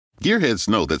Gearheads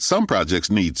know that some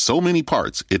projects need so many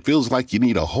parts, it feels like you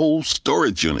need a whole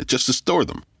storage unit just to store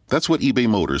them. That's what eBay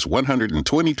Motors'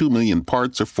 122 million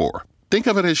parts are for. Think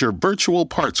of it as your virtual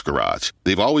parts garage.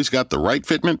 They've always got the right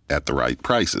fitment at the right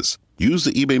prices. Use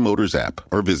the eBay Motors app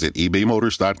or visit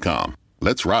ebaymotors.com.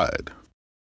 Let's ride.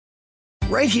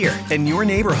 Right here in your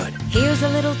neighborhood. Here's a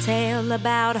little tale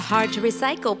about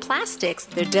hard-to-recycle plastics.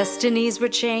 Their destinies were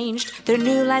changed. Their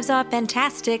new lives are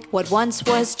fantastic. What once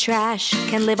was trash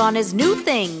can live on as new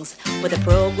things with a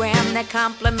program that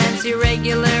complements your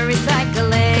regular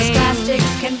recycling. 'Cause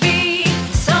plastics can be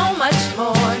so much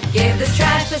more. Give this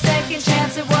trash the second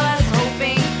chance it was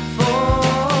hoping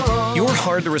for. Your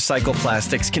hard-to-recycle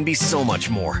plastics can be so much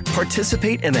more.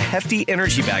 Participate in the Hefty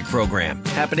Energy Bag program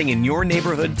happening in your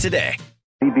neighborhood today.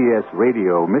 CBS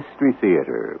Radio Mystery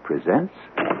Theater presents...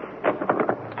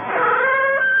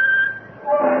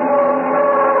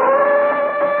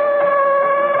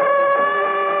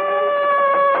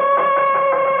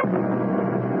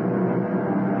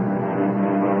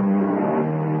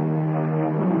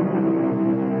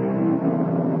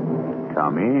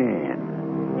 Come in.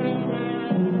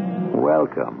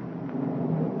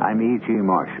 Welcome. I'm E.G.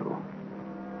 Marshall.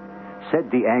 Said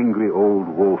the angry old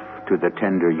wolf to the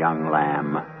tender young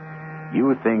lamb,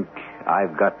 "You think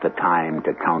I've got the time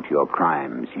to count your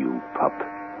crimes, you pup.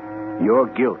 Your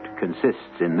guilt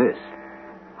consists in this: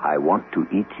 I want to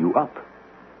eat you up."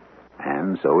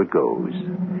 And so it goes.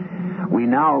 We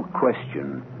now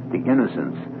question the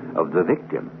innocence of the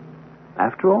victim.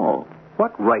 After all,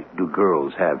 what right do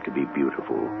girls have to be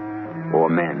beautiful, or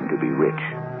men to be rich,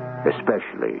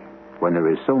 especially when there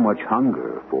is so much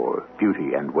hunger for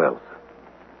beauty and wealth,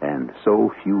 and so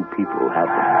few people have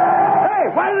them? Hey,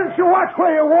 why didn't you watch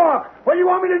where you walk? What do you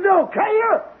want me to do, kill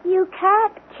you? You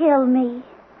can't kill me.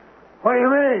 What do you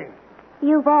mean?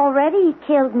 You've already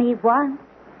killed me once.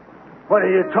 What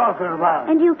are you talking about?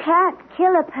 And you can't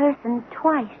kill a person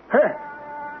twice. Hey,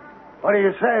 what are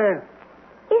you saying?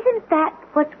 Isn't that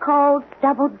what's called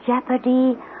double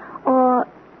jeopardy or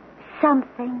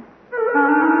something?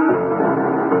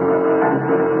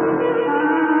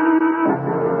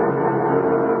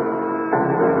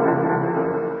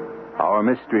 Our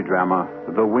mystery drama,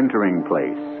 The Wintering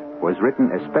Place, was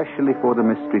written especially for the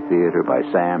Mystery Theater by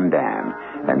Sam Dan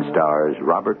and stars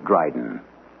Robert Dryden.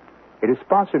 It is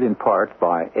sponsored in part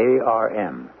by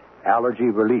ARM, Allergy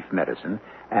Relief Medicine,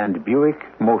 and Buick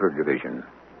Motor Division.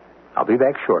 I'll be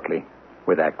back shortly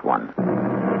with Act One.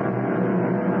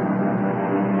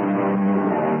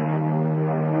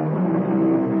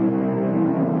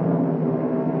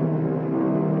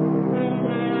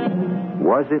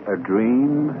 Was it a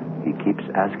dream? He keeps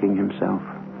asking himself.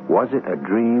 Was it a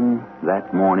dream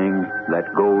that morning,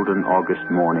 that golden August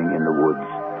morning in the woods,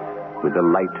 with the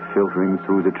light filtering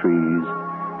through the trees,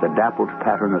 the dappled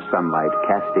pattern of sunlight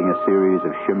casting a series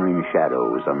of shimmering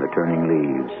shadows on the turning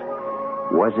leaves?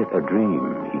 Was it a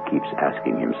dream? He keeps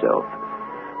asking himself.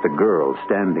 The girl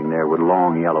standing there with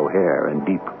long yellow hair and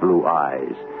deep blue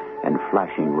eyes and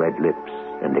flashing red lips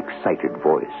and excited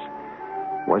voice.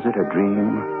 Was it a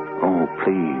dream? Oh,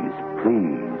 please,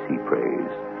 please, he prays.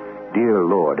 Dear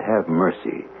Lord, have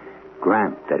mercy.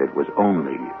 Grant that it was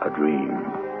only a dream.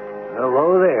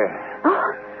 Hello there.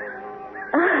 Oh,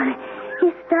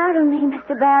 you startled me,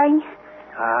 Mr. Baring.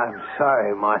 I'm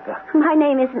sorry, Martha. My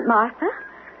name isn't Martha.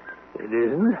 It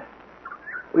isn't?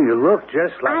 Well, you look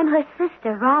just like... I'm her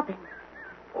sister, Robin.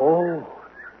 Oh.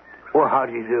 Well, how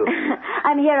do you do?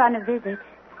 I'm here on a visit.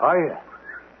 Are you?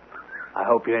 I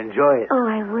hope you enjoy it. Oh,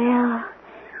 I will.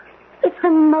 It's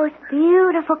the most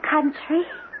beautiful country.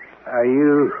 Are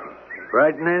you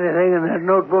writing anything in that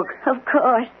notebook? Of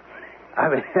course. I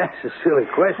mean, that's a silly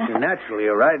question. Naturally,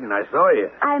 you're writing. I saw you.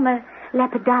 I'm a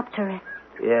lepidopterist.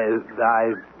 Yeah,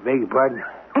 I beg your pardon?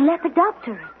 A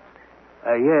lepidopterist.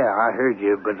 Yeah, I heard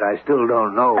you, but I still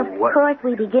don't know what... Of course,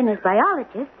 we begin as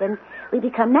biologists, and we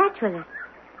become naturalists.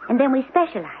 And then we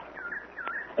specialize.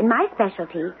 And my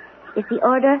specialty is the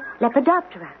order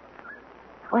Lepidoptera,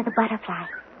 or the butterfly.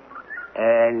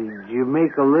 And you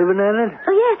make a living at it?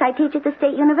 Oh, yes, I teach at the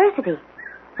State University.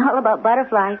 All about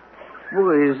butterflies. Well,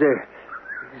 is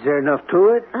there enough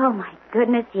to it? Oh, my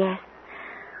goodness, yes.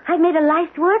 I've made a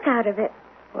life's work out of it.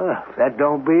 Well, that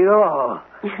don't beat all.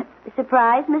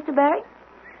 Surprised, Mr. Barry?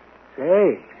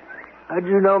 Say, how'd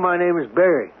you know my name is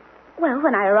Barry? Well,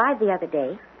 when I arrived the other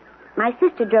day, my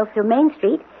sister drove through Main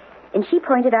Street, and she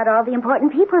pointed out all the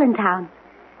important people in town.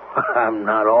 I'm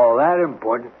not all that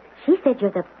important. She said you're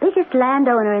the biggest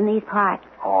landowner in these parts.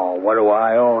 Oh, what do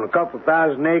I own? A couple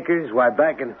thousand acres? Why,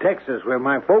 back in Texas, where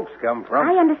my folks come from.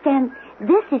 I understand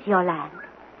this is your land.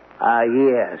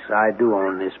 Yes, I do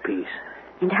own this piece.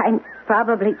 And I'm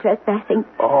probably trespassing.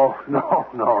 Oh, no.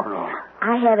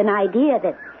 I have an idea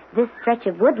that this stretch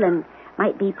of woodland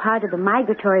might be part of the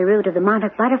migratory route of the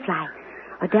monarch butterfly,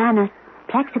 or Dana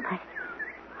plexippus.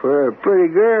 For a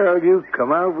pretty girl, you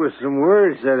come out with some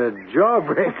words that are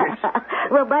jawbreakers.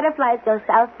 Well, butterflies go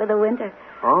south for the winter.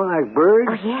 Oh, like birds?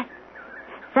 Oh, yes.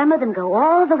 Some of them go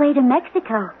all the way to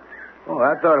Mexico. Oh,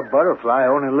 I thought a butterfly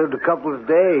only lived a couple of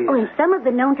days. Oh, and some have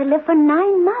been known to live for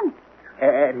 9 months.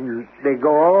 And they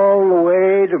go all the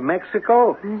way to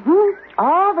Mexico? Mm-hmm.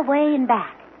 All the way and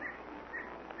back.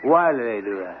 Why do they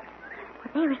do that?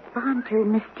 Well, they respond to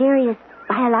mysterious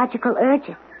biological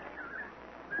urges.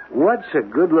 What's a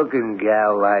good-looking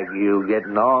gal like you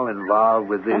getting all involved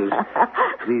with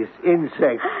these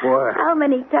insects for? How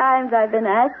many times I've been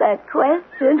asked that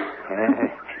question.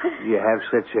 You have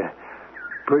such a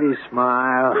pretty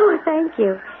smile. Oh, thank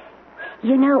you.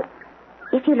 You know,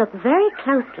 if you look very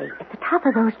closely at the top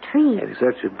of those trees... And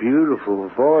such a beautiful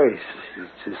voice.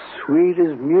 It's as sweet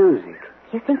as music.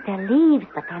 You think they're leaves,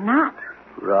 but they're not.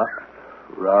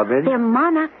 Robin? They're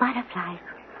monarch butterflies.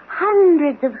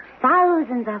 Hundreds of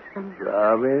thousands of them.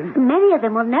 Robin? Many of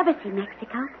them will never see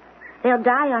Mexico. They'll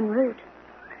die en route.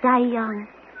 Die young.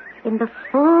 In the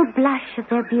full blush of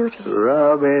their beauty.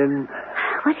 Robin.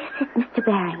 What is it, Mr.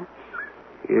 Baring?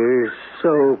 You're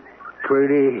so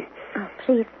pretty. Oh,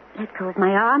 please, let go of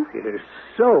my arm. You're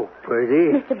so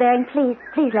pretty. Mr. Baring,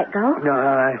 please let go. No,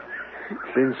 I've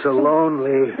been so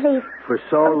lonely. Please. For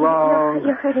so long.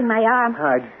 You're hurting my arm.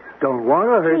 I don't want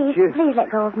to hurt you. Please let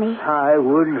go of me. I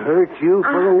wouldn't hurt you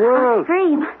for the world.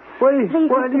 Scream. What Please,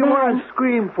 do you want to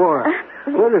scream for?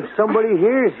 What if somebody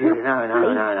hears you?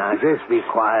 No. Just be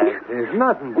quiet. There's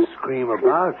nothing to scream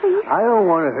about. I don't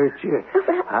want to hurt you.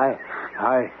 I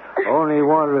only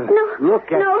want to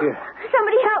look at you.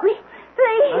 Somebody help me.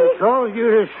 Please. I told you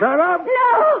to shut up.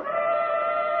 No.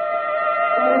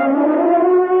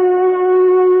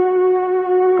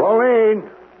 Pauline,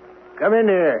 come in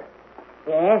here.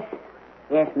 Yes,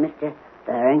 Mr.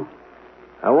 Baring.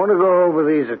 I want to go over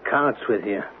these accounts with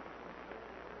you.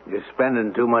 You're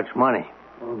spending too much money.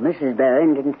 Well, Mrs.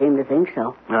 Baring didn't seem to think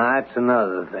so. Now, that's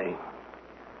another thing.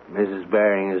 Mrs.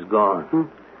 Baring is gone.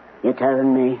 You're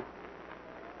telling me?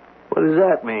 What does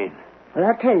that mean? Well,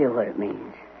 I'll tell you what it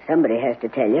means. Somebody has to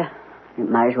tell you. It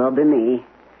might as well be me.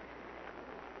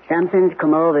 Something's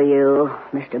come over you,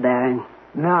 Mr. Baring.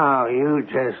 Now, you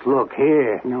just look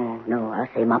here. No, I'll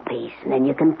say my piece, and then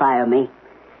you can fire me.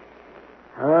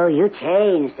 Oh, you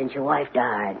changed since your wife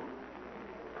died.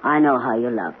 I know how you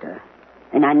loved her,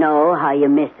 and I know how you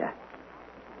miss her.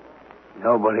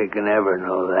 Nobody can ever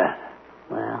know that.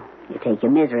 Well, you take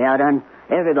your misery out on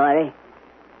everybody.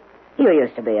 You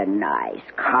used to be a nice,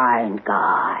 kind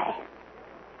guy.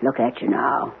 Look at you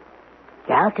now.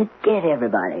 You're out to get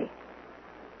everybody.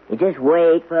 You just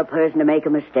wait for a person to make a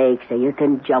mistake so you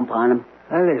can jump on them.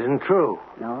 That isn't true.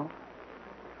 No?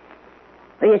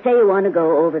 Well, you say you want to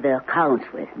go over the accounts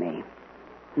with me.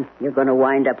 You're going to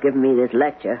wind up giving me this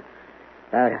lecture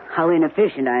about how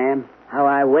inefficient I am, how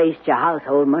I waste your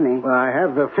household money. Well, I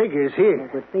have the figures here.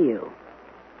 Good for you.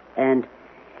 And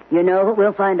you know what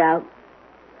we'll find out?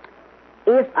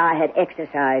 If I had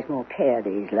exercised more care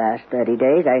these last 30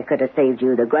 days, I could have saved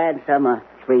you the grand sum of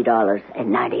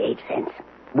 $3.98.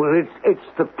 Well, it's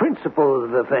the principle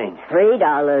of the thing.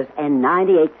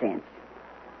 $3.98.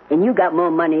 And you got more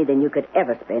money than you could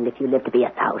ever spend if you lived to be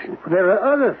 1,000. There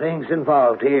are other things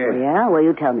involved here. Yeah? Well,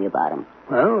 you tell me about them.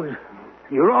 Well,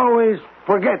 you're always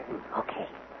forgetting.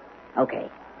 Okay.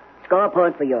 Score a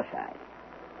point for your side.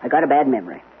 I got a bad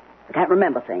memory. I can't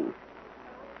remember things.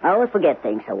 I always forget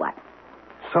things, so what?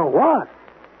 So what?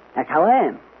 That's how I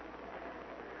am.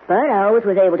 But I always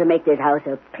was able to make this house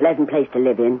a pleasant place to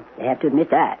live in. You have to admit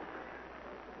that.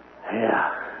 Yeah,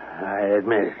 I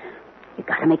admit it. You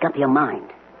got to make up your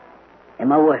mind.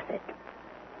 Am I worth it?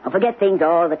 I forget things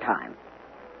all the time.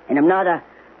 And I'm not the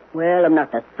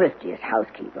thriftiest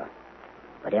housekeeper.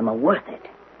 But am I worth it?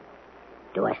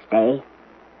 Do I stay?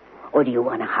 Or do you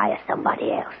want to hire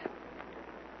somebody else?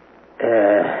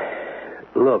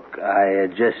 Look,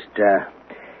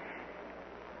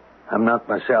 I'm not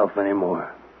myself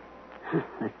anymore.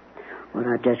 What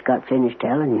I just got finished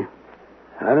telling you.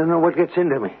 I don't know what gets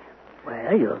into me.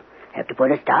 Well, you'll have to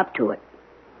put a stop to it.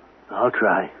 I'll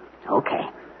try. Okay.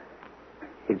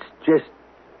 It's just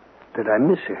that I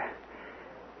miss her.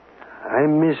 I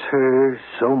miss her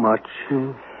so much.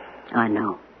 I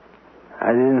know.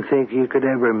 I didn't think you could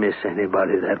ever miss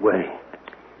anybody that way.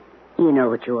 You know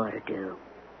what you ought to do.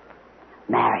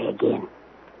 Marry again.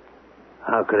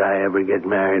 How could I ever get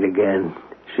married again?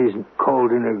 She's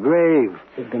cold in her grave.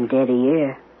 She's been dead a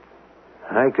year.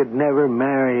 I could never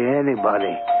marry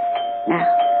anybody.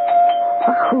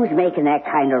 Now, who's making that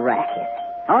kind of racket?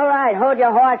 All right, hold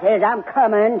your horses. I'm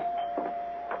coming.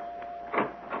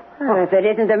 Oh, if it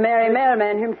isn't the merry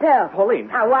mailman himself. Pauline.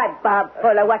 Now, what, Bob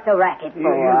Fuller? What's the racket for?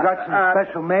 You got some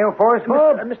special mail for us,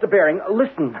 Bob? Mr. Bering,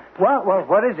 listen.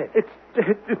 What is it?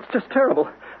 It's just terrible.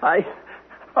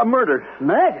 A murder.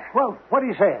 Murder? Well, what are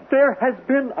you saying? There has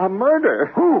been a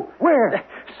murder. Who? Where?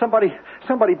 Somebody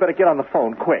better get on the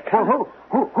phone quick. Well,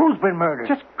 who's been murdered?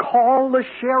 Just call the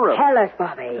sheriff. Tell us,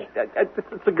 Bobby.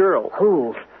 It's a girl.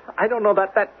 Who? I don't know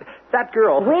that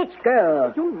girl. Which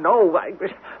girl? You know.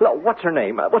 What's her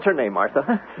name? What's her name,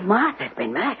 Martha? Martha's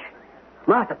been murdered.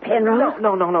 Martha Penrose?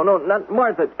 No, not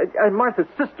Martha. Martha's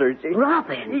sister.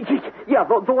 Robin? Yeah,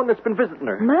 the one that's been visiting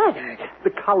her. Murdered?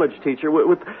 The college teacher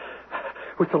with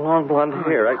the long blonde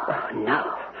hair. Oh,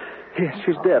 no. Yes,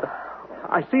 she's dead.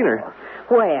 I seen her.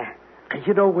 Where?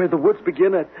 You know where the woods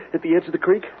begin at the edge of the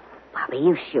creek? Bobby,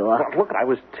 you sure? Well, look, I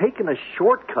was taking a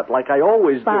shortcut like I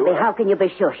always Bobby, do. how can you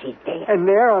be sure she's dead? And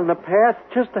there on the path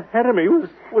just ahead of me was...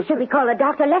 Should we call a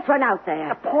doctor? Let's run out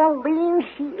there. Pauline,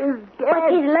 she is dead. But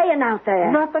she's laying out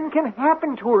there. Nothing can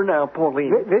happen to her now,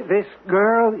 Pauline. This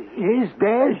girl is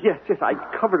dead? Yes, I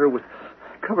covered her with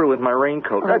my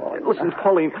raincoat. Listen,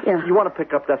 Pauline, you want to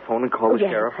pick up that phone and call the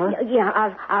sheriff, huh? Yeah,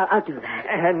 I'll do that.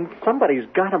 And somebody's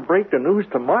got to break the news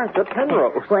to Martha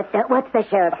Penrose. What's the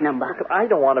sheriff's number? I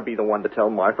don't want to be the one to tell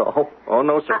Martha. Oh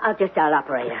no, sir. I'll just tell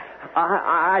operator.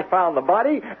 I found the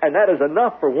body, and that is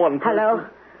enough for one person.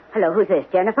 Hello, who's this,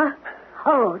 Jennifer?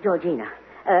 Oh, Georgina.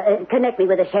 Connect me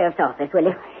with the sheriff's office, will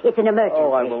you? It's an emergency.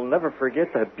 Oh, I will never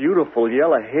forget that beautiful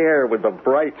yellow hair with the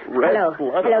bright red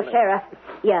blood. Hello, Sheriff.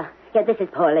 Yeah, this is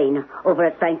Pauline over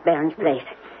at Frank Barron's place.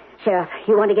 Sheriff,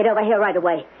 you want to get over here right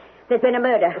away. There's been a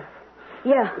murder.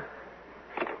 Yeah.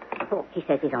 He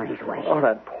says he's on his way. Oh,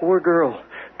 that poor girl.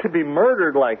 To be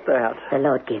murdered like that. The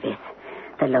Lord giveth.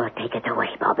 The Lord taketh away,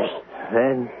 Bobby.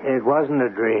 Then it wasn't a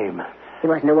dream. It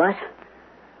wasn't a what?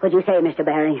 What'd you say, Mr.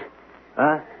 Baring?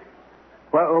 Huh?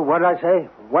 What'd I say?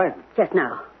 When? Just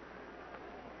now.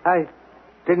 I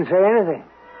didn't say anything.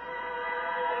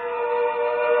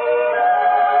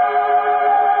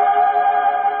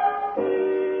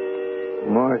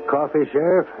 More coffee,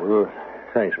 Sheriff? Well,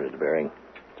 thanks, Mr. Bering.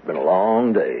 It's been a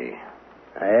long day.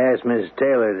 I asked Mrs.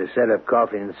 Taylor to set up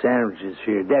coffee and sandwiches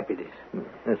for your deputies.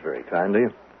 That's very kind of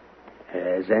you.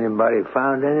 Has anybody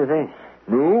found anything?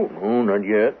 No, not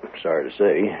yet. Sorry to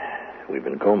say. We've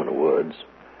been combing the woods.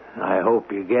 I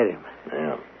hope you get him.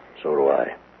 Yeah, so do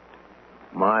I.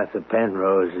 Martha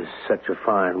Penrose is such a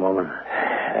fine woman.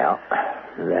 Yeah.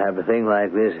 To have a thing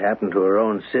like this happen to her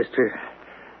own sister.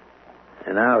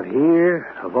 And out here,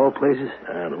 of all places.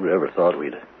 Who ever thought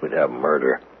we'd have a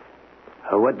murder?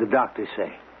 What'd the doctor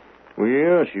say?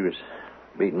 Well, she was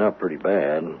beaten up pretty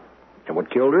bad. And what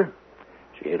killed her?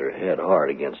 She hit her head hard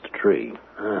against a tree.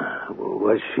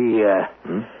 Was she,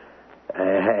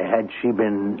 had she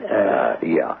been,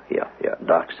 Yeah.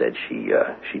 Doc said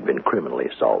she'd been criminally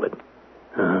assaulted.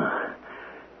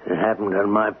 It happened on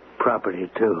my property,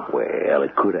 too. Well,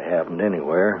 it could have happened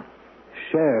anywhere.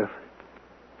 Sheriff,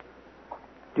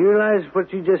 do you realize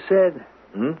what you just said?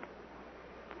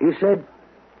 You said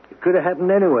it could have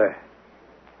happened anywhere.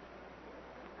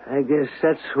 I guess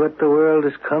that's what the world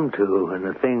has come to, and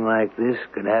a thing like this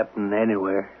could happen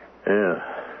anywhere. Yeah,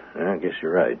 I guess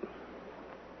you're right.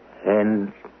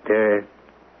 And there are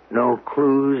no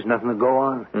clues, nothing to go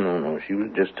on? No, she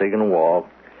was just taking a walk.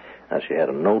 Now, she had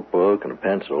a notebook and a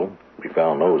pencil. We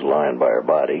found those lying by her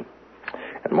body.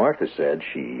 And Martha said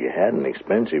she had an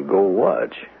expensive gold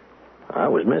watch. I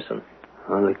was missing.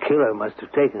 Well, the killer must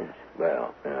have taken it.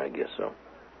 Well, yeah, I guess so.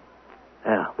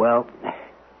 Yeah, well,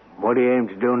 what do you aim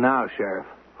to do now, Sheriff?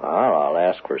 Well, I'll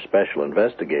ask for special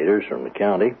investigators from the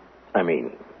county. I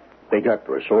mean, they got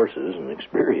the resources and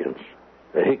experience.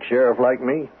 A hick sheriff like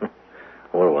me?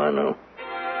 What do I know?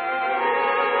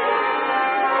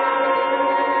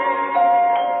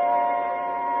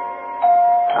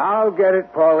 I'll get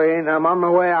it, Pauline. I'm on my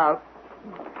way out.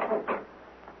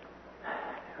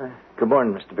 Good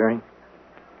morning, Mr. Bering.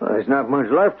 Well, there's not much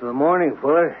left of the morning,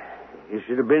 Fuller. You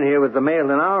should have been here with the mail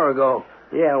an hour ago.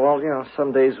 Yeah, well,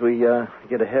 some days we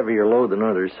get a heavier load than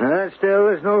others. Still,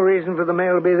 there's no reason for the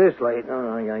mail to be this late.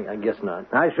 No, I guess not.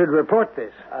 I should report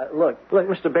this. Look,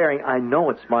 Mr. Bering, I know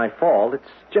it's my fault. It's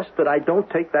just that I don't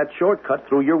take that shortcut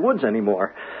through your woods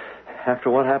anymore. After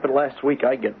what happened last week,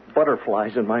 I get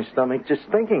butterflies in my stomach just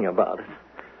thinking about it.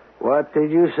 What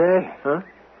did you say? Huh?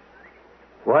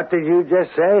 What did you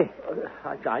just say?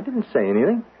 I didn't say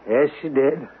anything. Yes, you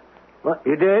did. What?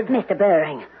 You did? Mr.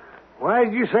 Bering, Why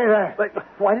did you say that? But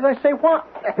why did I say what?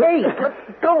 Hey,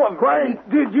 let go of me. Why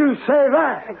did you say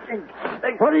that?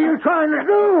 What are you trying to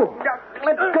do?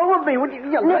 Let go of me.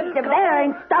 Mr.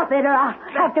 Baring, stop it or I'll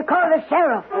have to call the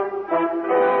sheriff.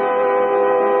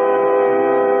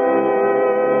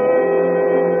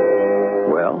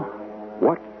 Well,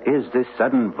 what is this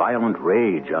sudden violent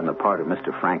rage on the part of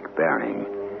Mr. Frank Baring?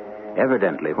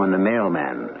 Evidently, when the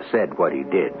mailman said what he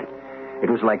did, it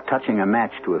was like touching a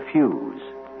match to a fuse.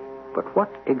 But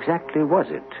what exactly was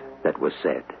it that was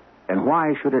said? And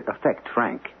why should it affect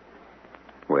Frank?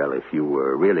 Well, if you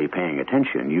were really paying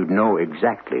attention, you'd know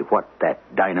exactly what that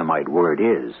dynamite word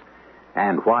is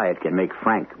and why it can make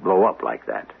Frank blow up like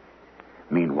that.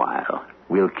 Meanwhile,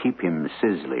 we'll keep him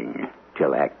sizzling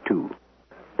till Act 2.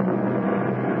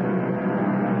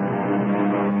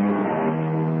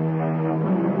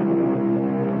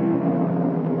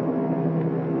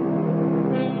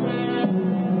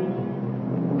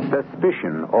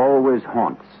 Suspicion always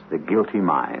haunts the guilty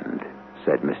mind,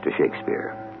 said Mr.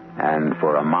 Shakespeare. And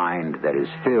for a mind that is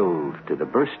filled to the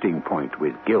bursting point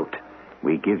with guilt,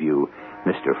 we give you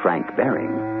Mr. Frank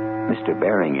Baring. Mr.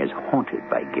 Baring is haunted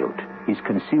by guilt. He's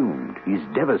consumed. He's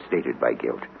devastated by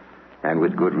guilt. And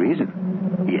with good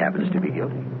reason. He happens to be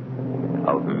guilty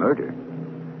of murder.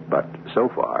 But so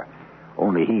far,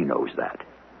 only he knows that.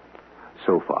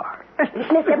 So far.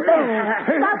 Mr.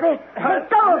 Baring, stop it. Let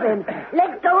go of him.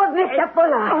 Let go of Mr.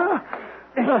 Fuller.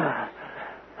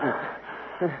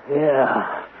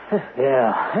 Yeah.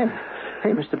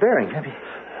 Hey, Mr. Baring,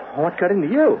 what got into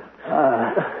you?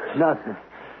 Nothing.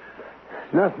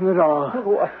 Nothing at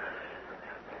all.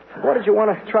 What did you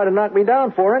want to try to knock me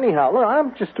down for anyhow? Look,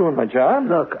 I'm just doing my job.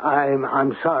 Look,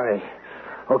 I'm sorry.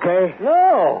 Okay?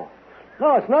 No,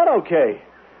 it's not okay.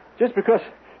 Just because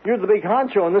you're the big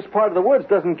honcho in this part of the woods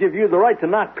doesn't give you the right to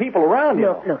knock people around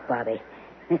you. Look, Bobby.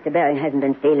 Mr. Baring hasn't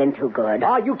been feeling too good.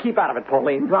 You keep out of it,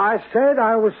 Pauline. I said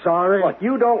I was sorry. Look,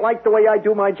 you don't like the way I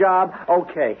do my job?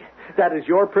 Okay. That is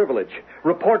your privilege.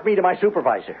 Report me to my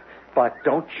supervisor. But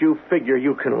don't you figure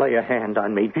you can lay a hand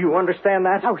on me. Do you understand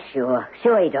that? Oh, sure.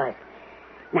 Sure he does.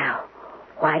 Now,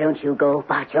 why don't you go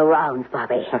about your rounds,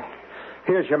 Bobby?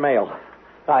 Here's your mail.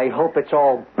 I hope it's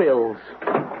all bills.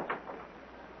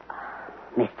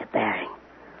 Mr. Baring,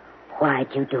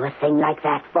 why'd you do a thing like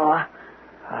that for?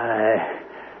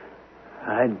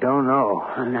 I don't know.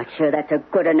 I'm not sure that's a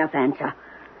good enough answer.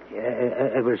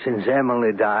 Ever since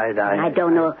Emily died, I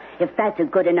don't know if that's a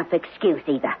good enough excuse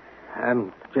either.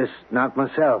 I'm just not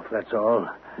myself, that's all.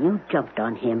 You jumped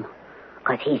on him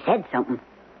because he said something.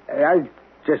 I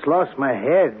just lost my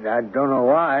head. I don't know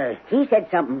why. He said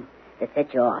something that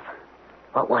set you off.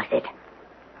 What was it?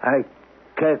 I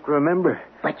can't remember.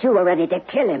 But you were ready to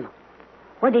kill him.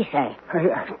 What'd he say?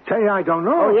 I tell you, I don't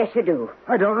know. Oh, yes, you do.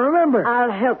 I don't remember.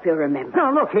 I'll help you remember.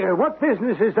 Now, look here. What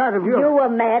business is that of yours? You were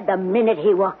mad the minute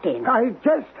he walked in. I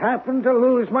just happened to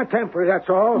lose my temper, that's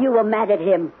all. You were mad at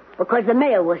him because the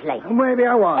mail was late. Maybe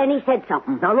I was. And he said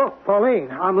something. Now, look,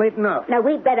 Pauline, I'm late enough. Now,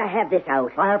 we'd better have this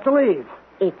out. I have to leave.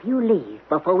 If you leave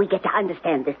before we get to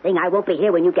understand this thing, I won't be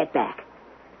here when you get back.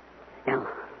 Now,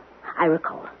 I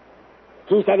recall.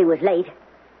 He said he was late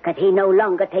because he no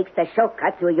longer takes the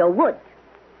shortcut through your woods.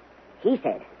 He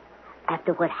said,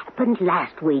 after what happened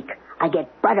last week, I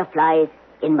get butterflies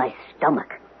in my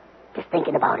stomach. Just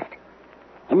thinking about it.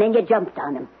 And then you jumped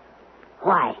on him.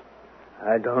 Why?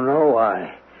 I don't know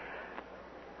why.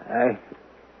 I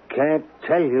can't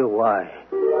tell you why.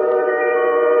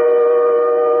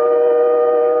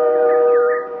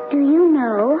 Do you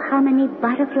know how many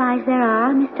butterflies there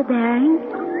are, Mr. Baring?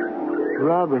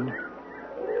 Robin,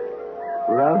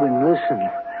 listen.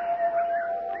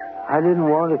 I didn't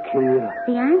want to kill you.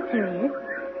 The answer is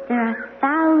there are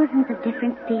thousands of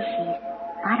different species,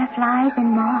 butterflies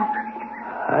and moths.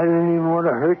 I didn't even want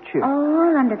to hurt you.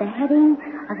 All under the heading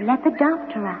of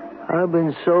Lepidoptera. I've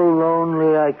been so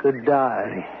lonely I could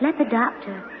die.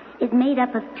 Lepidoptera is made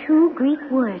up of two Greek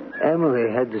words.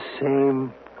 Emily had the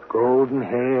same golden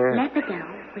hair. Lepido,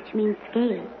 which means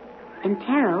scale, and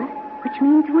ptero, which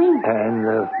means wings. And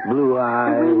the blue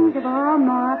eyes. The wings of all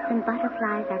moths and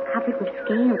butterflies are covered with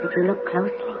scales if you look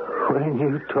closely. When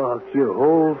you talk, your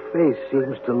whole face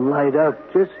seems to light up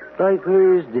just like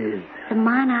hers did. The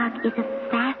monarch is a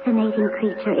fascinating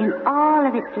creature in all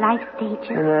of its life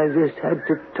stages. And I just had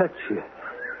to touch you.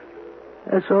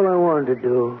 That's all I wanted to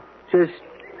do. Just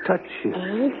touch you.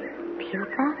 Egg,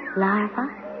 pupa, larva,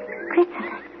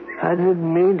 chrysalis. I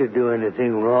didn't mean to do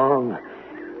anything wrong.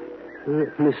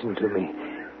 Listen to me.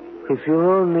 If you'll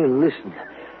only listen.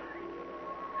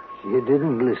 You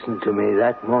didn't listen to me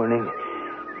that morning.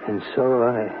 And so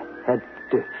I had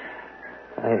to...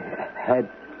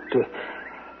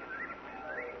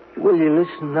 Will you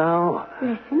listen now?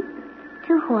 Listen?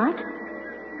 To what?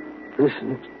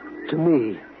 Listen to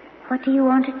me. What do you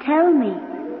want to tell me?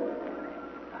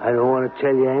 I don't want to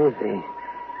tell you anything.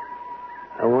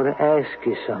 I want to ask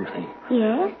you something.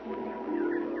 Yes?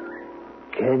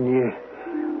 Can you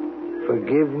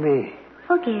forgive me?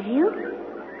 Forgive you?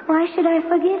 Why should I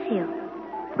forgive you?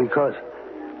 Because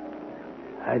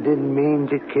I didn't mean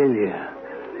to kill you.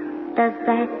 Does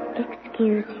that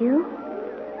excuse you?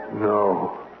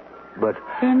 No, but...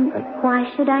 Then why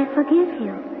should I forgive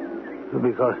you?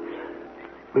 Because...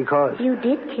 You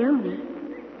did kill me.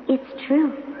 It's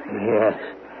true. Yes,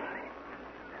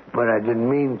 but I didn't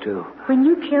mean to. When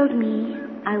you killed me,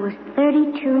 I was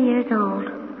 32 years old.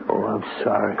 Oh, I'm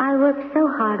sorry. I worked so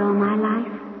hard all my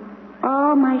life.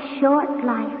 All my short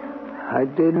life. I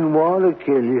didn't want to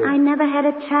kill you. I never had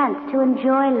a chance to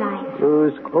enjoy life. There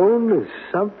was only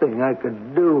something I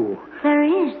could do. There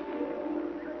is.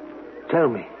 Tell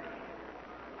me.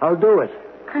 I'll do it.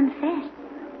 Confess.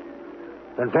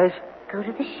 Confess? Go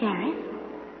to the sheriff.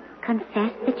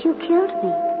 Confess that you killed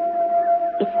me.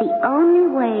 It's the only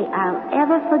way I'll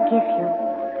ever forgive you.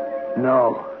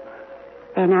 No.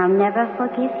 Then I'll never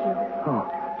forgive you. Oh,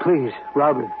 please,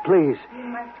 Robin, please. You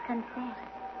must confess.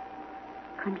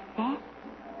 Confess,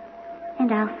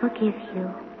 and I'll forgive you.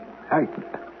 I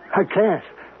can't.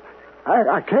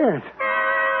 I can't.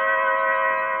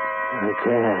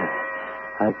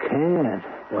 I can't.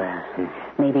 Well,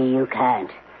 maybe you can't,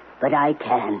 but I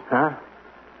can. Huh?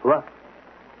 What?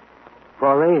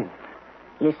 Pauline?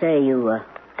 You say you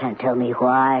can't tell me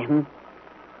why,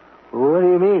 What do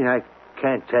you mean I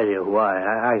can't tell you why?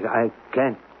 I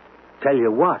can't tell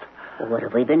you what? Well, what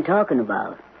have we been talking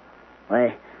about?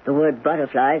 Why, the word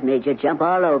butterflies made you jump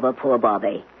all over poor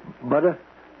Bobby.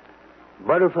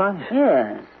 Butterflies?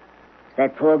 Yes.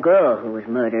 That poor girl who was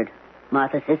murdered.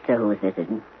 Martha's sister who was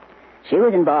visiting. She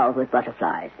was involved with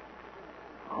butterflies.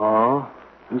 Oh?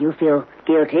 And you feel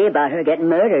guilty about her getting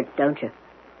murdered, don't you?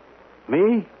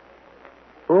 Me?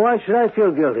 Well, why should I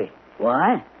feel guilty?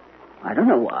 Why? I don't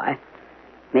know why.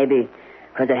 Maybe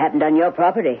because it happened on your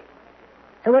property.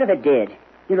 So what if it did?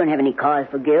 You don't have any cause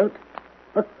for guilt.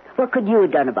 What could you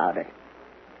have done about it?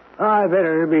 I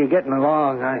better be getting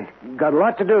along. I got a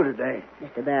lot to do today.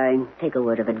 Mr. Baring, take a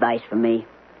word of advice from me.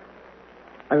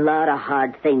 A lot of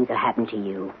hard things have happened to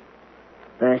you.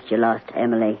 First, you lost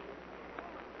Emily.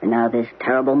 And now this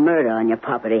terrible murder on your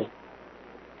property.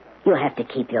 You'll have to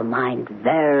keep your mind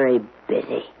very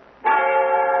busy.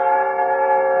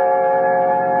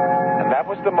 And that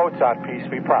was the Mozart piece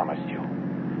we promised you.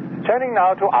 Turning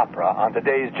now to opera on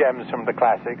today's Gems from the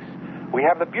Classics, we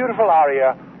have the beautiful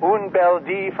aria Un bel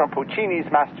dì from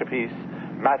Puccini's masterpiece,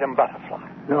 Madame Butterfly.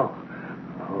 No.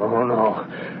 Oh, no.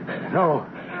 No.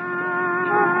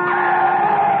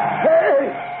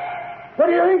 Hey! What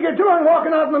do you think you're doing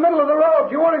walking out in the middle of the road?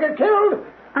 Do you want to get killed?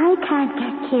 I can't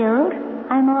get killed.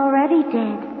 I'm already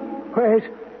dead. Wait.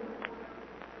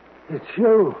 It's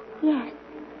you. Yes,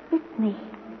 it's me.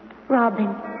 Robin.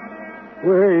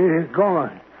 Where are you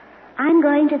going? I'm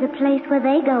going to the place where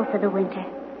they go for the winter.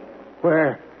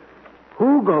 Where?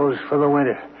 Who goes for the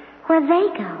winter? Where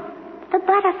they go. The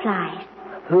butterflies.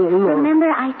 Remember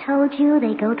I told you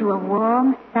they go to a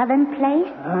warm southern place?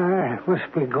 I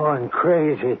must be going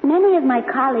crazy. Many of my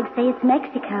colleagues say it's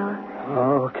Mexico.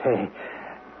 Okay.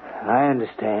 I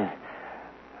understand.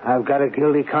 I've got a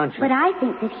guilty conscience. But I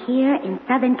think that here in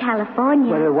Southern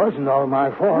California... But it wasn't all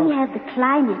my fault. We have the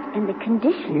climate and the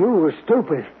conditions. You were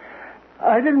stupid.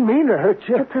 I didn't mean to hurt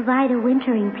you. To provide a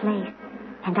wintering place.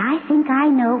 And I think I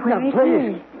know where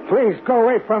it is. Please, go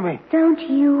away from me. Don't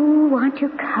you want to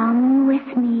come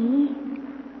with me?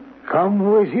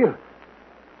 Come with you?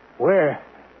 Where?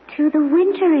 To the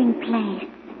wintering place.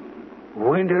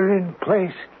 Wintering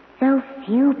place? So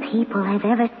few people have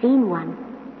ever seen one.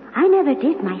 I never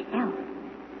did myself.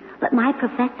 But my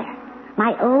professor,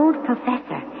 my old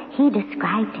professor, he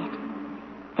described it.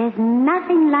 There's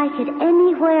nothing like it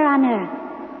anywhere on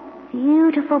earth.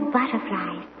 Beautiful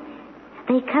butterflies.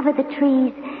 They cover the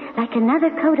trees like another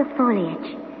coat of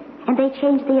foliage. And they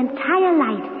change the entire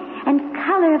light and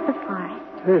color of the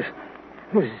forest.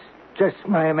 This is just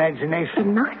my imagination.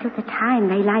 And most of the time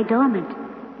they lie dormant.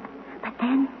 But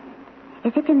then,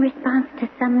 as if in response to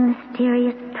some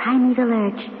mysterious primeval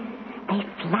urge, they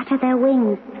flutter their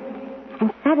wings.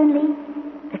 And suddenly,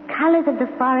 the colors of the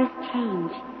forest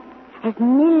change as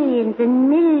millions and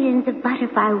millions of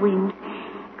butterfly wings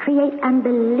create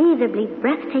unbelievably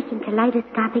breathtaking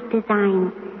kaleidoscopic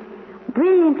designs.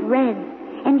 Brilliant reds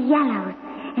and yellows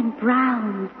and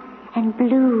browns and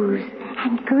blues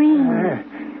and greens.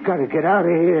 Gotta get out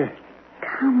of here.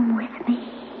 Come with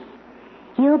me.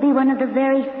 You'll be one of the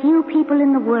very few people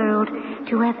in the world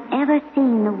to have ever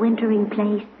seen the wintering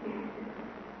place.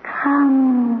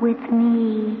 Come with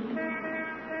me.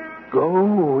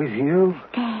 Go with you?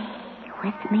 Stay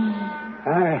with me.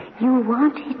 I... You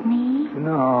wanted me.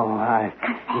 No, I...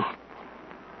 Confess.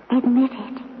 Admit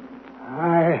it.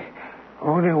 I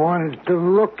only wanted to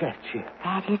look at you.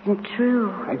 That isn't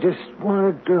true. I just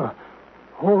wanted to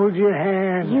hold your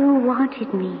hand. You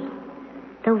wanted me.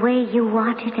 The way you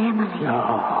wanted Emily.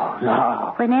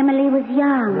 No. When Emily was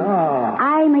young. No.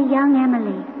 I'm a young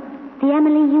Emily. The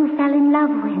Emily you fell in love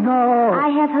with. No. I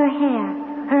have her hair,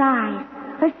 her eyes,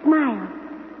 her smile,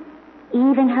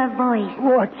 even her voice.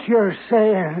 What you're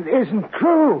saying isn't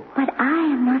true. But I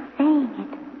am not saying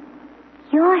it.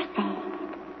 You're saying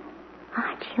it.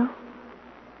 Aren't you?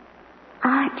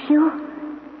 Aren't you?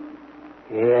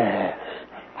 Yes.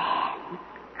 Then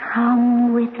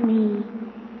come with me.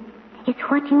 It's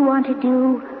what you want to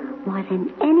do more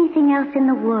than anything else in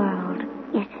the world,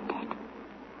 isn't it?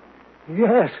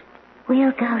 Yes.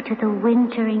 We'll go to the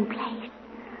wintering place.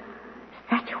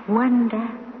 Such wonder,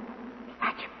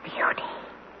 such beauty.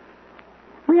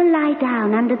 We'll lie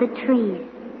down under the trees,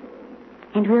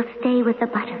 and we'll stay with the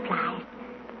butterflies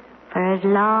for as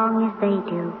long as they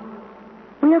do.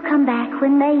 We'll come back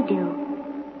when they do,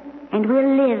 and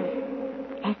we'll live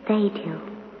as they do,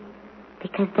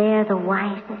 because they're the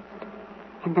wisest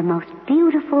and the most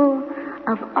beautiful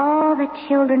of all the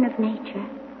children of nature.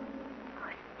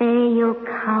 Say you'll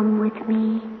come with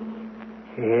me.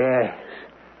 Yes.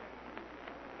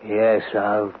 Yes,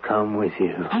 I'll come with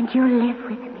you. And you'll live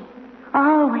with me.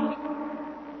 Always.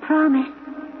 Promise.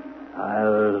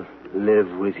 I'll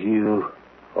live with you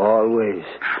always.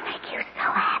 I'll make you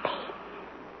so happy.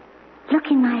 Look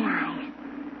in my eyes.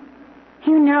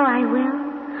 You know I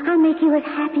will. I'll make you as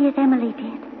happy as Emily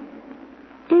did.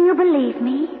 Do you believe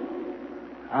me?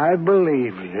 I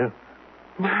believe you.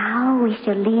 Now we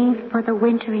shall leave for the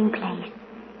wintering place.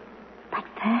 But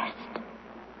first.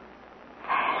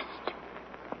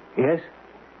 Yes?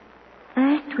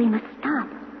 First we must stop.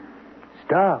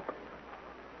 Stop?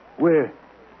 Where?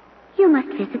 You must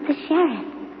visit the sheriff,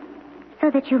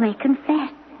 so that you may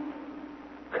confess.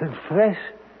 Confess?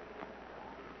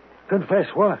 Confess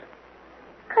what?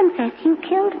 Confess you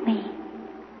killed me.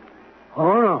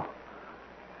 Oh, no.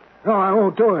 No, I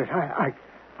won't do it.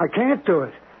 I can't do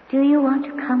it. Do you want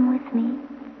to come with me?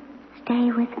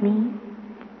 Stay with me?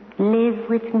 Live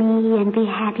with me and be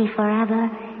happy forever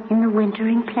in the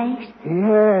wintering place?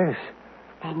 Yes.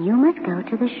 Then you must go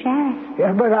to the sheriff.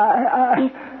 Yeah, but I...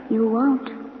 If you won't,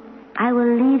 I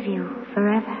will leave you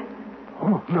forever.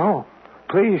 Oh, no.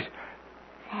 Please.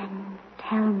 Then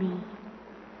tell me,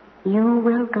 you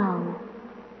will go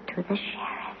to the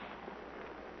sheriff.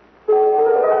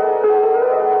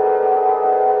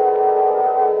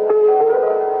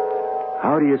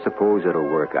 How do you suppose it'll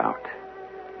work out?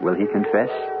 Will he confess?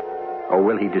 Or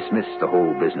will he dismiss the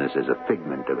whole business as a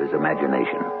figment of his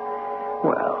imagination?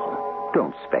 Well,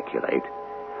 don't speculate.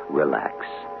 Relax.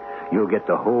 You'll get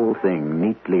the whole thing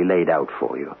neatly laid out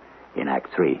for you in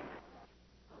Act 3.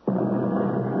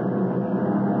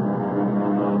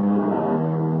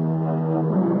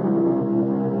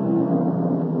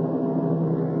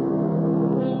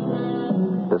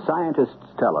 The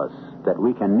scientists tell us that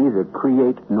we can neither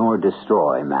create nor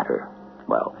destroy matter.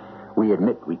 Well, we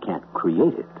admit we can't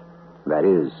create it. That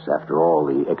is, after all,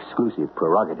 the exclusive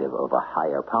prerogative of a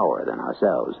higher power than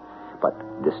ourselves.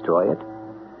 But destroy it?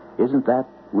 Isn't that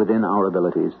within our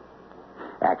abilities?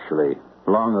 Actually,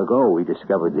 long ago we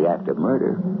discovered the act of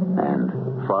murder,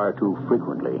 and far too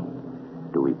frequently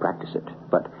do we practice it.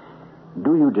 But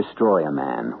do you destroy a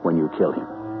man when you kill him?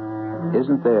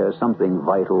 Isn't there something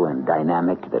vital and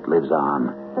dynamic that lives on?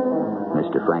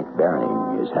 Mr. Frank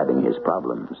Baring is having his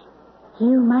problems.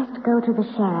 You must go to the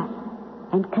sheriff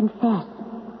and confess.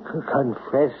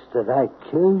 Confess that I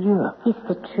killed you? It's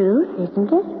the truth,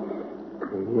 isn't it?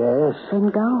 Yes. Then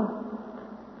go.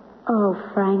 Oh,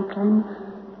 Franklin.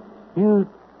 You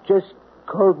just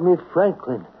called me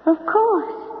Franklin. Of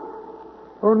course.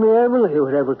 Only Emily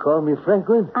would ever call me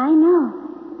Franklin. I know.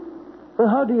 Well,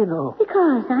 how do you know?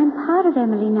 Because I'm part of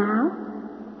Emily now.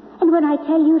 And when I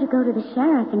tell you to go to the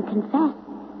sheriff and confess,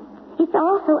 it's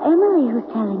also Emily who's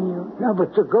telling you. No,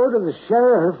 but to go to the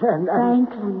sheriff and...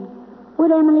 Franklin,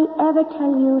 would Emily ever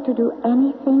tell you to do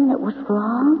anything that was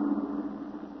wrong?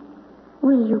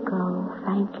 Will you go,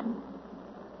 Franklin?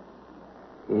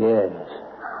 Yes.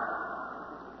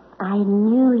 I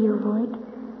knew you would.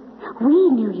 We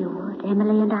knew you would,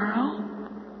 Emily and I.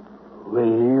 Will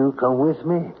you come with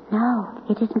me? No,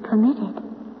 it isn't permitted.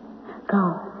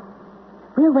 Go.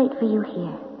 We'll wait for you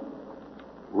here.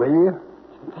 Will you?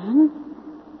 And then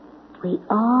we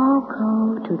all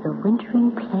go to the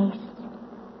wintering place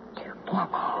together.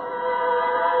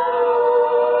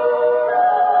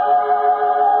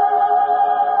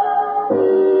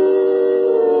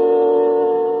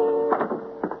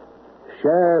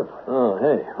 Sheriff. Oh,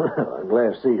 hey. I'm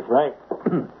glad to see you, Frank.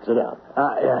 Sit down.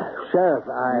 Sheriff,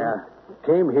 I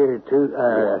came here to...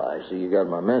 Well, I see you got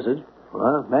my message.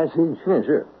 What? Message? Yeah,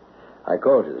 sure. I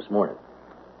called you this morning.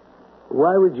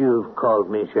 Why would you have called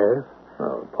me, Sheriff?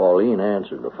 Well, Pauline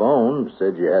answered the phone,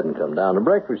 said you hadn't come down to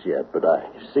breakfast yet, but I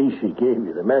see she gave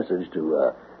you the message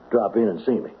to drop in and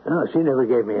see me. No, she never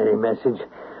gave me any message.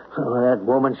 Oh, that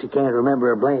woman, she can't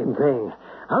remember a blame thing.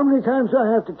 How many times do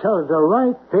I have to tell her to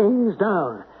write things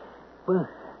down? Well,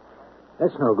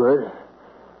 that's no good.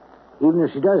 Even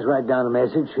if she does write down a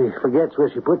message, she forgets where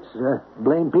she puts a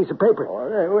blame piece of paper. Oh,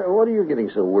 hey, what are you getting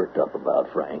so worked up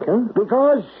about, Frank, huh?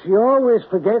 Because she always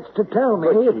forgets to tell me.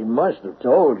 But she must have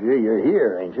told you you're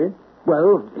here, ain't she?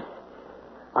 Well,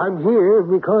 I'm here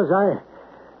because...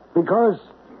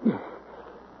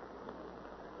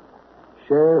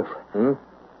 Sheriff.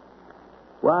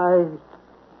 Why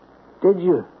did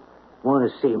you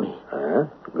want to see me?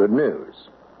 Good news.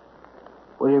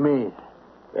 What do you mean?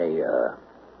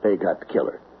 They got the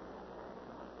killer.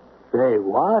 They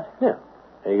what? Yeah.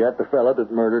 They got the fella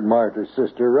that murdered Martha's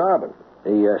sister, Robin.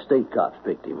 The state cops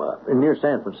picked him up near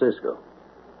San Francisco.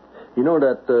 You know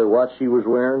that watch she was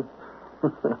wearing?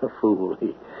 Fool.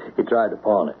 He tried to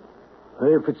pawn it.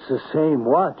 If it's the same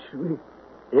watch...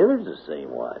 It is the same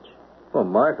watch. Well,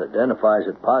 Martha identifies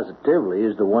it positively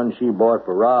as the one she bought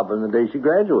for Robin the day she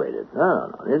graduated.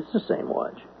 No, it's the same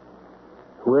watch.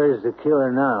 Where's the killer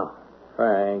now?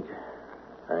 Frank,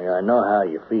 I know how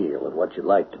you feel and what you'd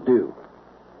like to do,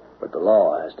 but the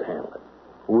law has to handle it.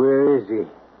 Where is he?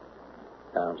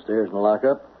 Downstairs in the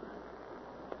lockup.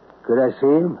 Could I see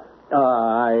him?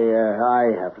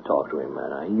 I have to talk to him,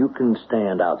 man. You can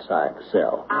stand outside the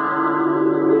cell.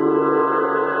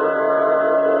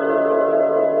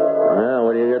 Well,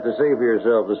 what do you got to say for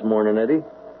yourself this morning, Eddie?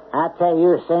 I'll tell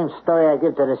you the same story I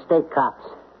give to the state cops.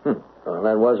 Well,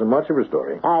 that wasn't much of a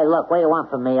story. Hey, look, what do you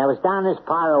want from me? I was down this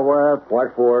part of work.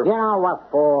 What for? You know what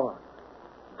for?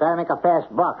 Trying to make a fast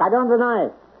buck. I don't deny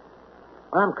it.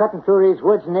 Well, I'm cutting through these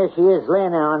woods, and there she is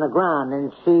laying there on the ground,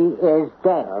 and she is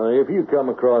dead. Now, if you come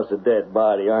across a dead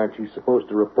body, aren't you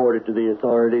supposed to report it to the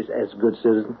authorities as a good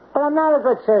citizen? But I'm not a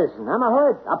good citizen. I'm a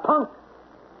hood, a punk.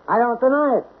 I don't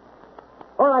deny it.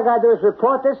 All I gotta do is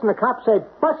report this, and the cops say,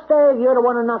 "Busted, you're the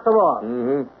one who knocked her off."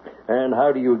 Mm-hmm. And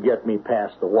how do you get me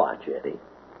past the watch, Eddie?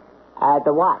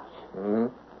 The watch? Mm-hmm.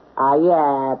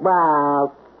 Yeah,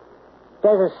 well,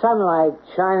 there's a sunlight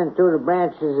shining through the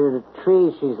branches of the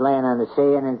tree she's laying on the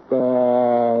sea, and it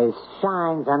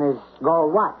shines on his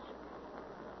gold watch.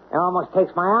 It almost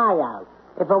takes my eye out.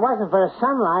 If it wasn't for the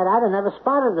sunlight, I'd have never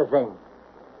spotted the thing.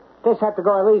 This had to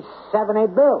go at least 7,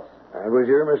 8 bills. That was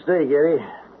your mistake, Eddie.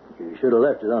 You should have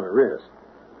left it on the wrist.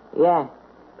 Yeah.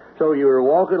 So you were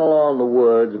walking along the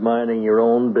woods, minding your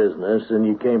own business, and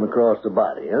you came across the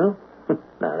body, huh?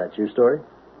 Now, that's your story?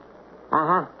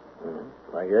 Uh-huh.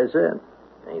 Like I said,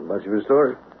 ain't much of a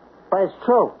story. But it's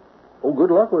true. Oh,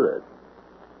 good luck with it.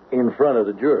 In front of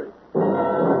the jury.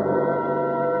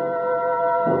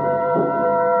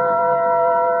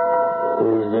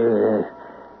 Is there a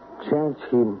chance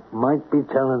he might be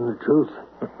telling the truth?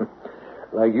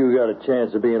 Like you got a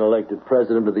chance of being elected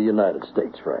president of the United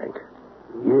States, Frank.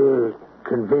 You're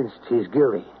convinced he's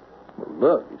guilty? Well,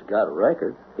 look, he's got a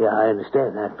record. Yeah, I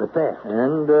understand that, but theft.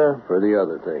 And for the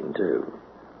other thing, too.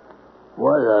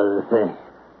 What other thing?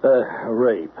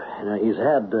 Rape. Now, he's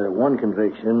had one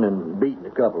conviction and beaten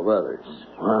a couple of others.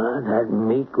 What? That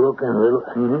meek-looking little...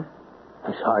 Mm-hmm.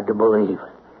 That's hard to believe.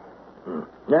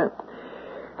 Yeah.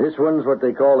 This one's what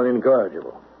they call an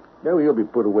incorrigible. No, he'll be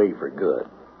put away for good.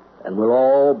 And we'll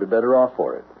all be better off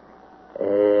for it.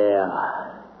 Yeah,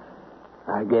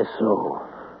 I guess so.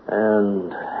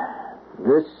 And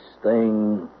this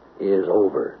thing is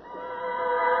over.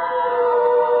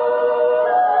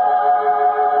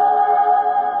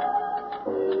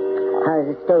 How's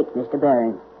the steak, Mr.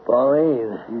 Bering?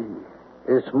 Pauline,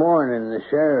 this morning the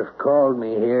sheriff called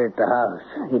me here at the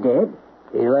house. He did?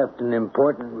 He left an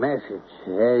important message.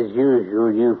 As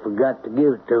usual, you forgot to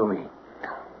give it to me.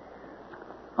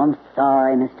 I'm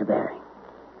sorry, Mr. Bering.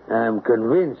 I'm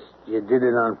convinced you did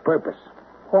it on purpose.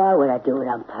 Why would I do it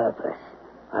on purpose?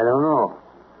 I don't know.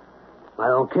 I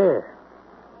don't care.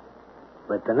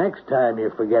 But the next time you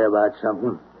forget about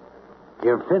something,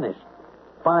 you're finished.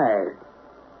 Fired.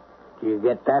 Do you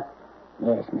get that?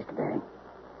 Yes, Mr. Bering.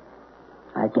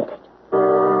 I get it.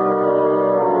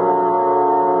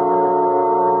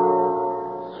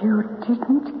 You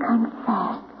didn't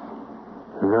confess.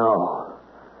 No,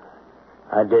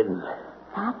 I didn't.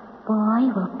 That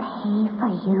boy will pay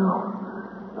for you.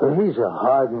 He's a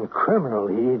hardened criminal.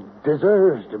 He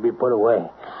deserves to be put away.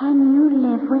 Can you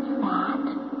live with that?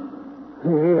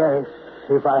 Yes,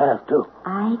 if I have to.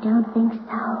 I don't think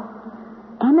so.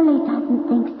 Emily doesn't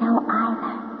think so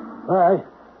either.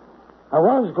 I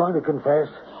was going to confess.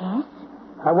 Yes?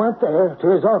 I went there to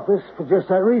his office for just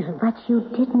that reason. But you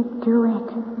didn't do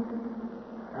it.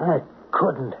 I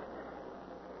couldn't.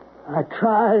 I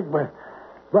tried, but...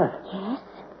 Yes?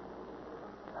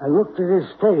 I looked at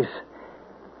his face.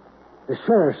 The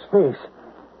sheriff's face.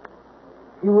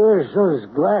 He wears those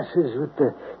glasses with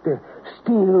the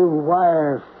steel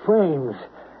wire frames.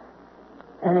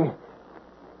 And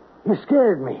he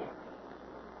scared me.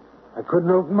 I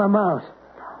couldn't open my mouth.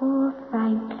 Poor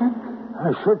Franklin.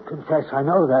 I should confess, I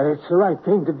know that. It's the right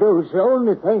thing to do. It's the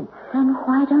only thing. Then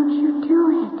why don't you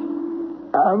do it?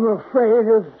 I'm afraid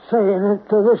of saying it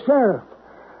to the sheriff.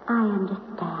 I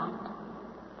understand.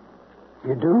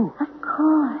 You do? Of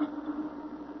course.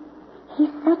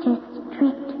 He's such a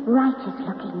strict,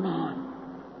 righteous-looking man.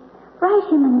 Write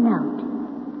him a note.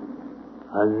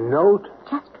 A note?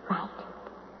 Just write.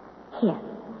 Here.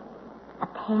 A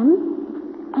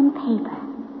pen and paper.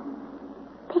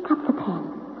 Pick up the pen.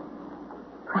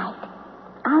 Write.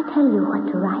 I'll tell you what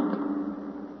to write.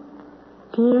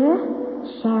 Dear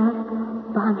Sheriff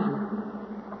Bonham,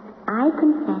 I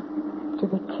confess to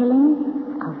the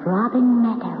killing of Robin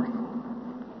Meadows.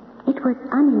 It was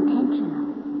unintentional.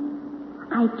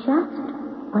 I just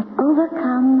was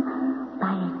overcome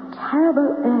by a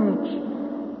terrible urge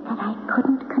that I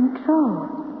couldn't control.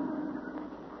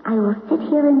 I will sit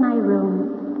here in my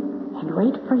room and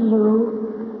wait for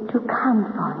you to come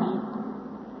for me.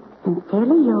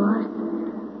 Sincerely yours,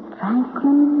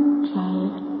 Franklin J.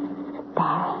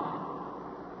 Barry.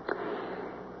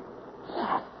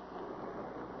 Yes,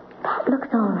 that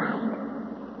looks all right.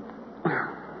 Now,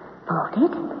 fold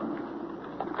it,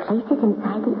 place it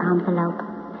inside the envelope,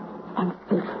 and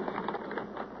seal it.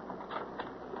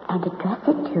 And address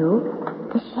it to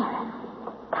the sheriff,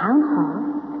 Town Hall,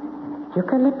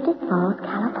 Eucalyptus Falls,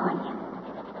 California.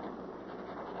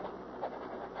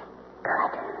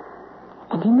 Good.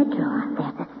 And in the drawer,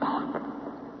 there's a stamp.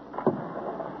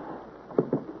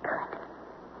 Good.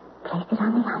 Place it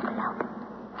on the envelope.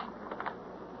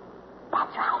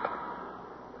 That's right.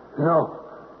 No.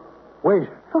 Wait.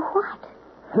 For what?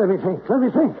 Let me think.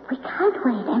 We can't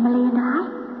wait, Emily and I.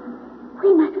 We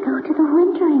must go to the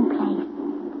wintering place.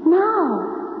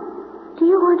 Now. Do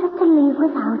you want us to leave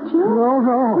without you?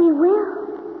 No. We will.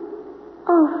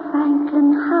 Oh,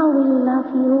 Franklin, how we love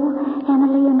you,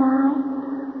 Emily and I.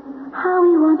 How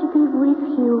we want to be with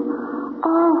you,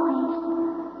 always.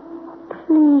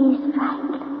 Please,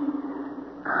 Franklin,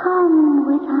 come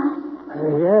with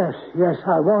us. Yes,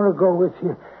 I want to go with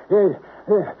you.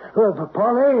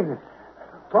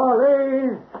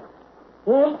 Pauline!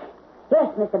 Yes,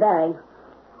 Mr. Baring.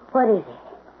 What is it?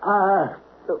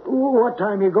 What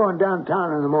time are you going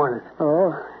downtown in the morning?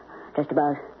 Oh, just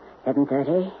about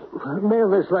 7:30. Mail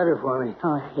this letter for me.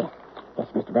 Oh, yes. Yes,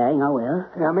 Mr. Baring, I will.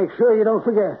 Now, make sure you don't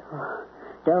forget.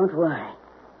 Don't worry.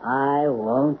 I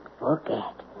won't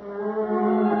forget.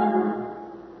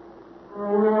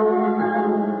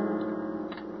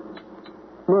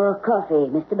 More coffee,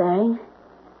 Mr. Baring.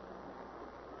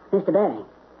 Mr. Baring.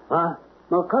 Huh?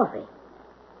 More coffee.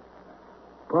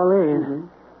 Pauline, Mm-hmm.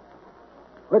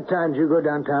 What time did you go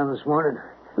downtown this morning?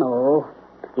 Oh,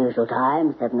 usual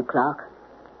time, 7 o'clock.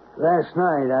 Last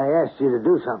night, I asked you to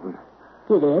do something.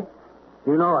 You did?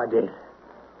 You know I did.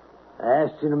 I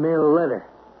asked you to mail a letter.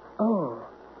 Oh,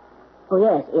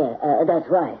 yes, that's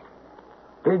right.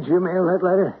 Did you mail that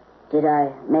letter? Did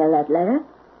I mail that letter?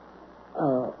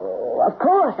 Oh, of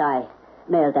course I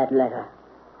mailed that letter.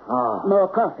 Oh. More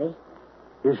coffee?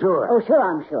 You sure? Oh, sure,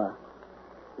 I'm sure.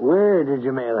 Where did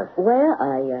you mail it? Where?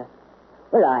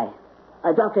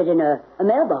 I dropped it in a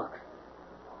mailbox.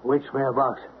 Which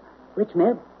mailbox? Which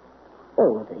mail?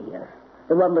 Oh,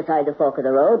 the one beside the fork of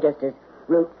the road, just as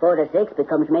Route 46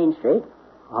 becomes Main Street.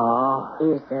 Oh.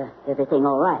 Is everything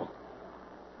all right?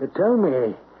 Tell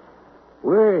me,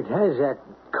 where it has that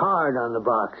card on the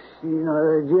box. You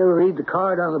know, did you ever read the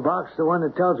card on the box, the one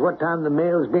that tells what time the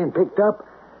mail is being picked up?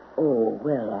 Oh,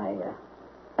 well,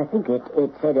 I think it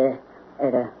said at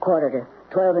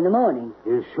 11:45 in the morning.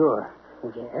 You sure?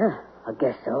 Yeah, I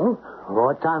guess so. Well,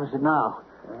 what time is it now?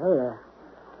 Well,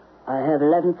 I have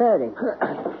 11:30.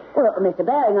 Well, Mr.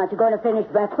 Baring, aren't you going to finish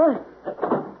breakfast?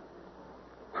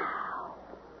 Now,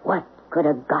 what could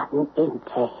have gotten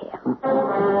into him?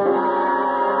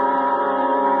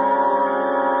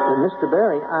 Mr.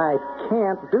 Bering, I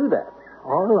can't do that.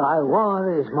 All I want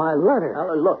is my letter.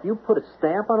 Now, look, you put a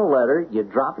stamp on a letter, you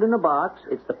drop it in a box,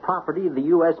 it's the property of the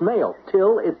U.S. mail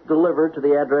till it's delivered to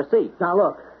the addressee. Now,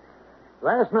 look,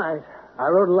 last night I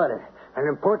wrote a letter, an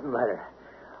important letter.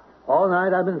 All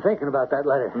night I've been thinking about that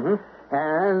letter.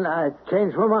 And I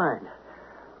changed my mind.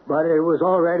 But it was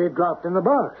already dropped in the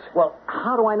box. Well,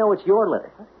 how do I know it's your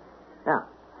letter? Now,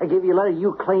 I give you a letter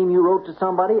you claim you wrote to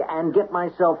somebody and get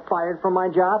myself fired from my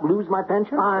job, lose my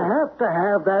pension? I have to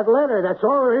have that letter. That's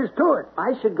all there is to it.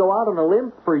 I should go out on a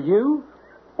limb for you?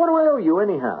 What do I owe you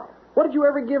anyhow? What did you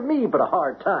ever give me but a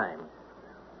hard time?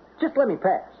 Just let me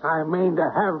pass. I mean to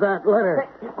have that letter.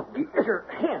 Hey, get your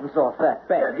hands off that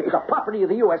bag. It's the property of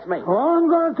the U.S. mail. All I'm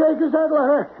going to take is that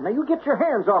letter. Now, you get your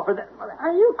hands off of that.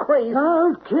 Are you crazy?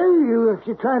 I'll kill you if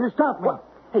you try to stop me. What?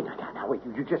 Hey, now, wait.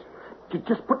 You just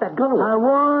put that gun away. I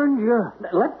warned you.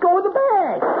 Let go of the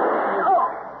bag. Oh.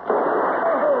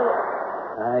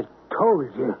 I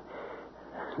told you.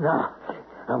 Now,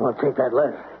 I'm going to take that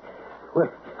letter.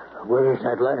 Where is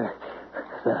that letter?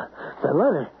 The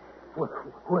letter?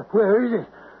 Where is it?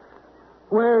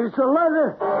 Where is the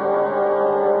letter?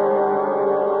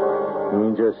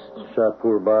 He just shot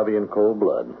poor Bobby in cold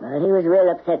blood. He was real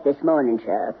upset this morning,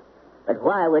 Sheriff. But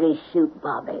why would he shoot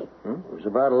Bobby? It was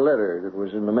about a letter that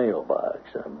was in the mailbox.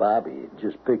 Bobby had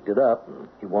just picked it up, and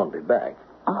he wanted it back.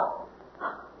 Oh.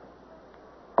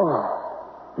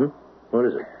 What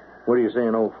is it? What are you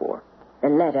saying oh for? The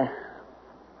letter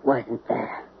wasn't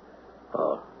there.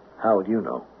 Oh, how would you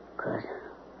know?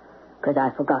 'Cause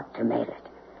I forgot to mail it.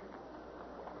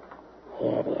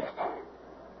 Here it is.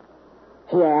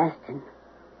 He asked, and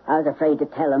I was afraid to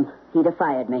tell him. He'd have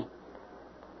fired me.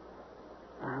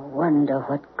 I wonder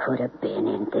what could have been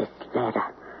in this letter.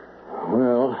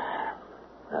 Well,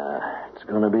 it's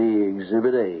going to be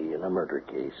Exhibit A in a murder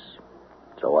case.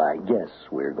 So I guess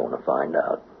we're going to find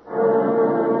out.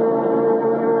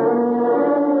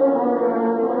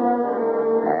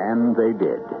 And they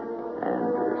did.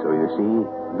 And so you see,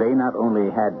 they not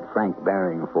only had Frank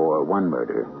Baring for one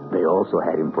murder, they also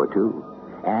had him for two.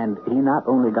 And he not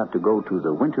only got to go to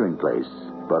the wintering place,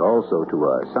 but also to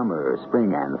a summer,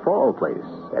 spring, and fall place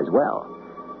as well.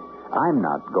 I'm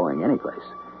not going anyplace.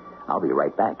 I'll be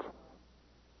right back.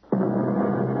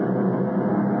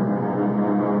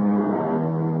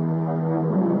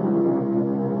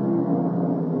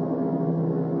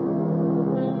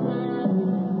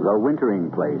 The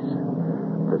wintering place,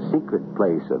 the secret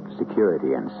place of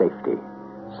security and safety,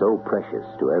 so precious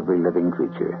to every living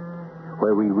creature,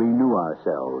 where we renew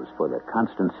ourselves for the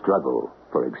constant struggle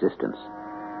for existence.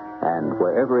 And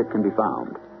wherever it can be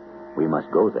found, we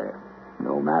must go there,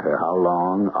 no matter how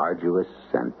long, arduous,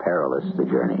 and perilous the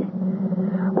journey.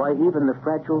 Why, even the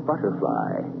fragile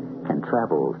butterfly can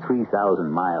travel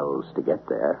 3,000 miles to get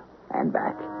there and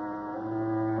back.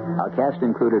 Our cast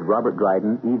included Robert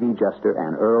Dryden, Evie Juster,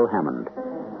 and Earl Hammond.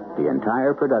 The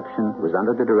entire production was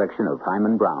under the direction of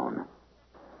Hyman Brown.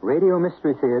 Radio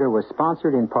Mystery Theater was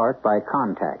sponsored in part by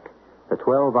Contact, the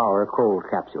 12-hour cold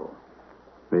capsule.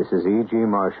 This is E.G.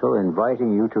 Marshall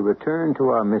inviting you to return to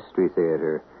our Mystery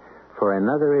Theater for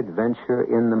another adventure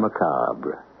in the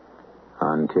macabre.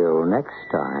 Until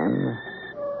next time,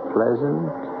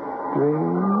 pleasant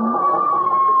dreams.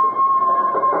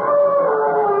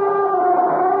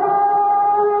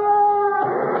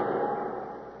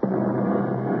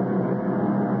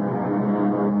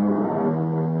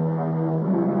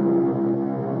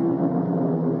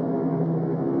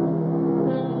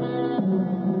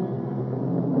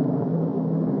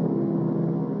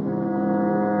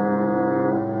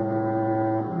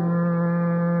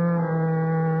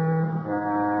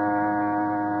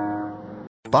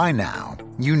 By now,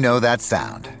 you know that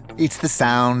sound. It's the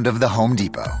sound of the Home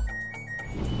Depot.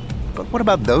 But what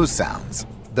about those sounds?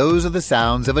 Those are the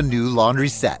sounds of a new laundry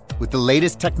set with the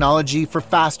latest technology for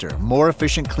faster, more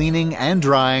efficient cleaning and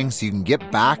drying so you can get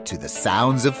back to the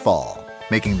sounds of fall.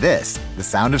 Making this the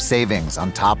sound of savings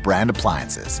on top brand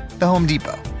appliances. The Home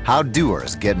Depot. How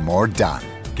doers get more done.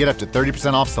 Get up to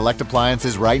 30% off select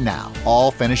appliances right now.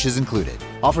 All finishes included.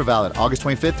 Offer valid August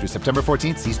 25th through September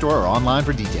 14th. See store or online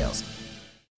for details.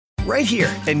 Right here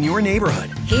in your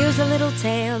neighborhood. Here's a little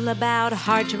tale about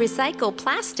hard-to-recycle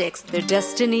plastics. Their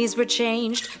destinies were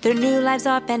changed. Their new lives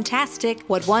are fantastic.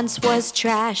 What once was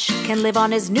trash can live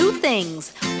on as new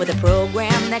things with a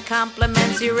program that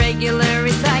complements your regular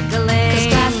recycling. 'Cause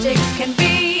plastics can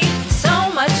be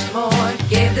so much more.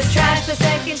 Give this trash the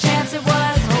second chance it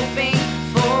was hoping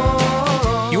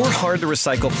for. Your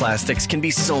hard-to-recycle plastics can be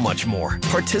so much more.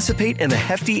 Participate in the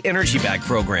Hefty Energy Bag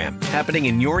program happening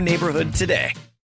in your neighborhood today.